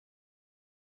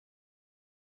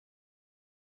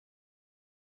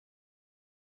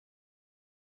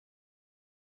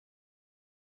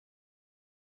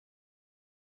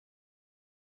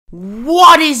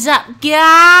What is up,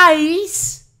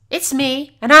 guys? It's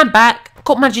me, and I'm back,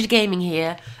 Cult Magic Gaming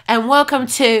here, and welcome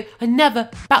to another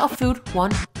Battlefield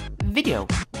 1 video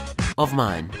of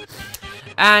mine.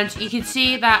 And you can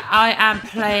see that I am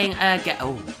playing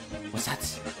oh, what's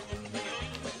that?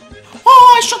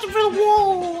 Oh, I shot him through the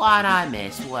wall, and I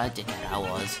missed. What a dickhead I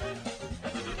was.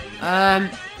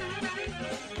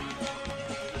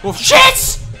 Oh,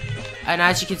 shit! And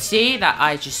as you can see, that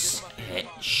I just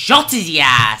shot his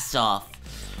ass off.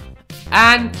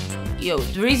 And the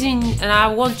reason, and I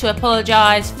want to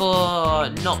apologize for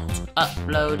not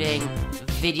uploading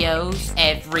videos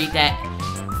every day.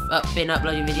 Been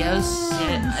uploading videos.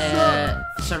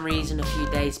 For some reason, a few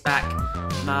days back,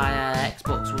 my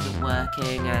Xbox wasn't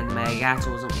working and my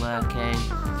Elgato wasn't working.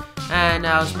 And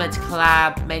I was meant to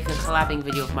make a collabing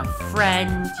video with my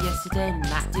friend yesterday, and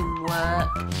that didn't work.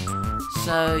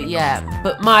 So yeah,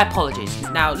 but my apologies.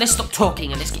 Now let's stop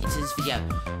talking and let's get into this video.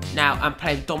 Now I'm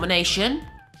playing Domination,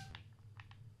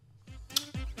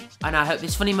 and I hope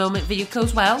this funny moment video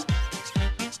goes well.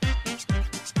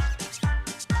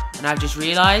 And I've just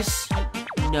realised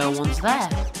no one's there.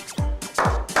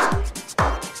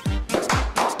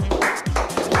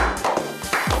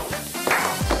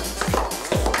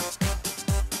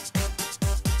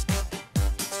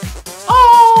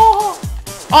 Oh!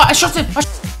 Oh! I shot him!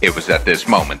 It was at this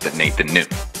moment that Nathan knew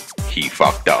he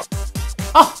fucked up.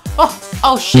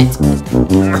 Oh shit!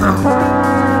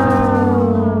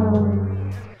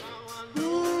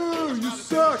 You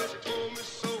suck!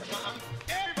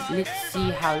 Let's see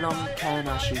how long can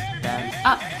I shoot them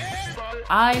up.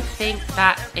 I think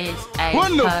that is a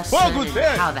person.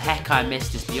 How the heck I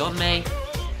missed is beyond me.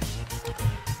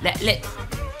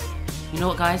 You know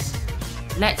what, guys?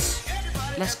 Let's.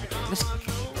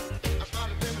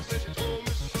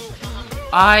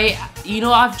 You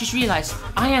know what I've just realised?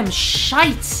 I am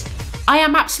shite. I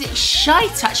am absolutely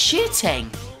shite at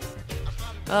shooting.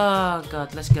 Oh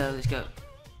god, let's go.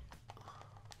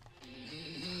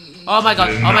 Oh my god,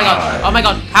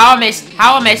 how I missed,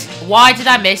 why did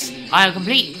I miss? I am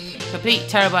complete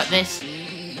terrible at this.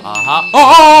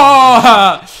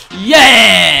 Oh,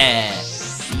 yeah!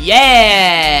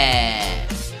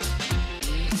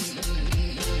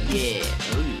 Ooh.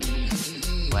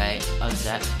 Wait,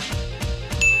 unset.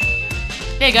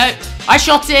 There you go. I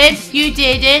shot him. You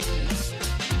did it.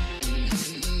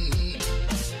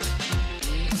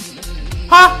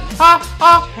 Got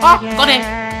him.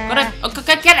 Oh,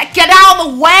 get out of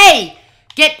the way.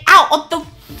 Get out of the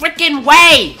freaking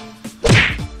way.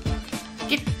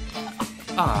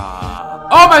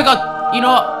 Oh my god. You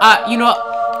know what?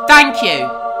 Thank you.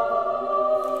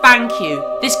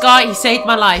 This guy, he saved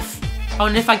my life. I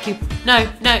want to thank you. No.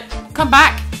 Come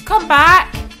back. I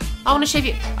want to shave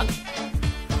you.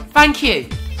 Thank you.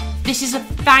 This is a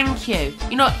thank you.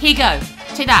 You know what? Here you go.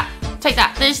 Take that.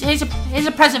 Here's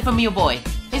a present from your boy.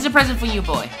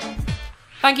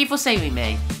 Thank you for saving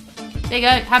me. There you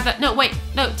go. Have that. No, wait.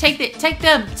 No, take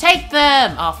them.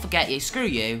 Oh, forget you. Screw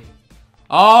you.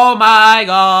 Oh my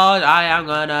god. I am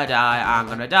gonna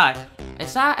die.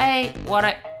 Is that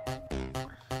what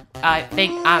I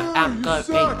think I'm going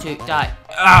to die.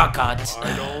 Oh god.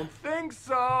 I don't think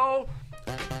so.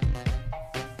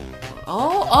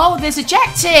 Oh, there's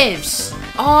objectives!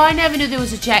 Oh, I never knew there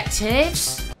was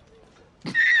objectives.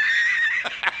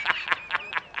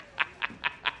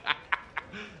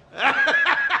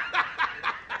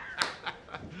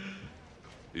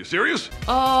 You serious?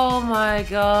 Oh my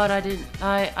god, I'm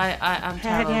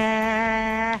terrible.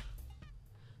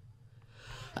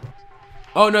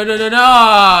 Oh, no.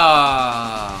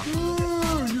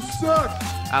 You suck!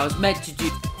 I was meant to do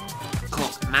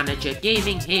Cult Manager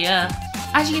Gaming here.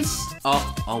 As you can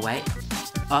oh wait.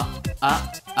 Oh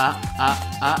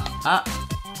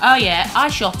yeah, I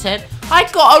shot him. I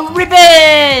got a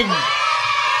ribbon!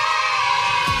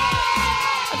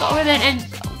 And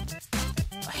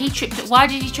he tripped it. Why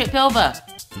did he trip over?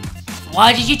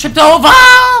 Why did you trip over?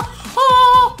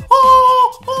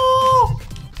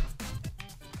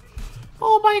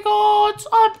 Oh my god,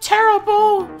 I'm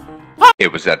terrible.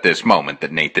 It was at this moment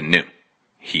that Nathan knew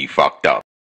he fucked up.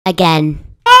 Again.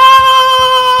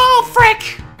 Oh,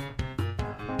 frick!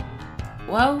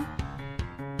 Well,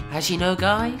 as you know,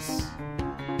 guys.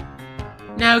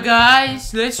 Now,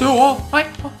 guys, let's.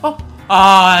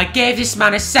 I gave this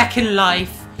man a second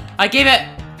life. I gave it.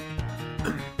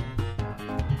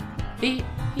 He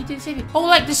didn't save me. Oh,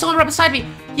 like there's someone right beside me.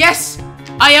 Yes,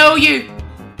 I owe you.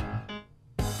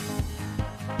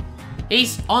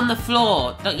 He's on the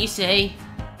floor. Don't you see?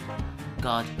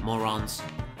 God, morons.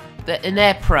 And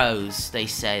they're pros. They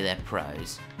say they're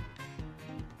pros.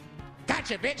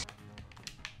 Gotcha, bitch.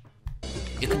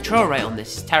 Your control rate on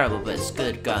this is terrible, but it's a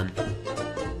good gun.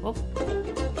 Oh.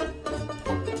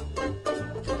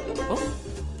 Oh.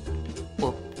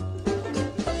 Oh.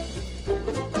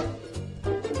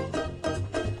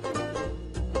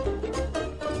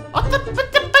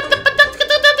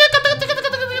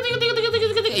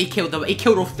 He killed them. He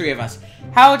killed all three of us.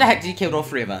 How the heck did he kill all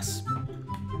three of us?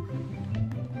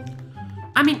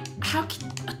 I mean, how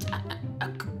can...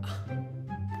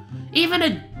 even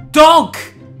a dog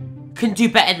can do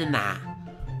better than that.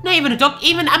 Not even a dog,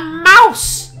 even a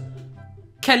mouse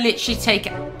can literally take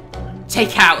out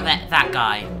that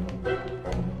guy.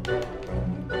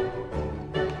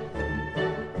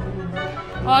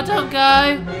 Oh, don't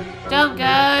go. Don't go.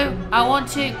 I want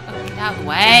to... get out of the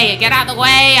way. Get out of the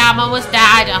way. I'm almost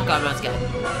dead. Oh, God, let's go.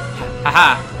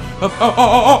 Haha.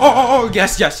 Oh,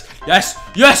 yes, yes, yes,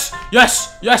 yes,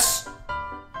 yes, yes.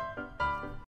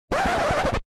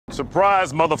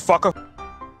 Surprise, motherfucker.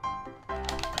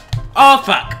 Oh,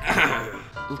 fuck.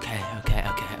 Okay.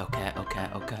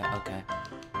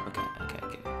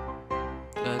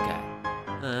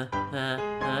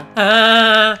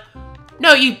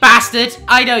 No, you bastard.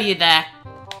 I know you're there.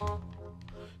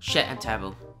 Shit, I'm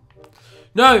terrible.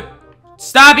 No.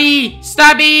 Stabby!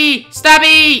 Stabby!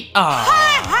 Stabby!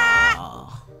 Oh.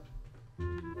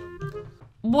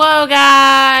 Well,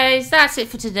 guys, that's it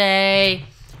for today.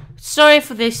 Sorry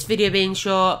for this video being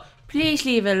short. Please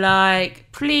leave a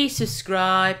like. Please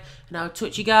subscribe. And I'll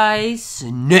talk to you guys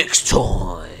next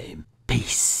time.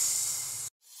 Peace.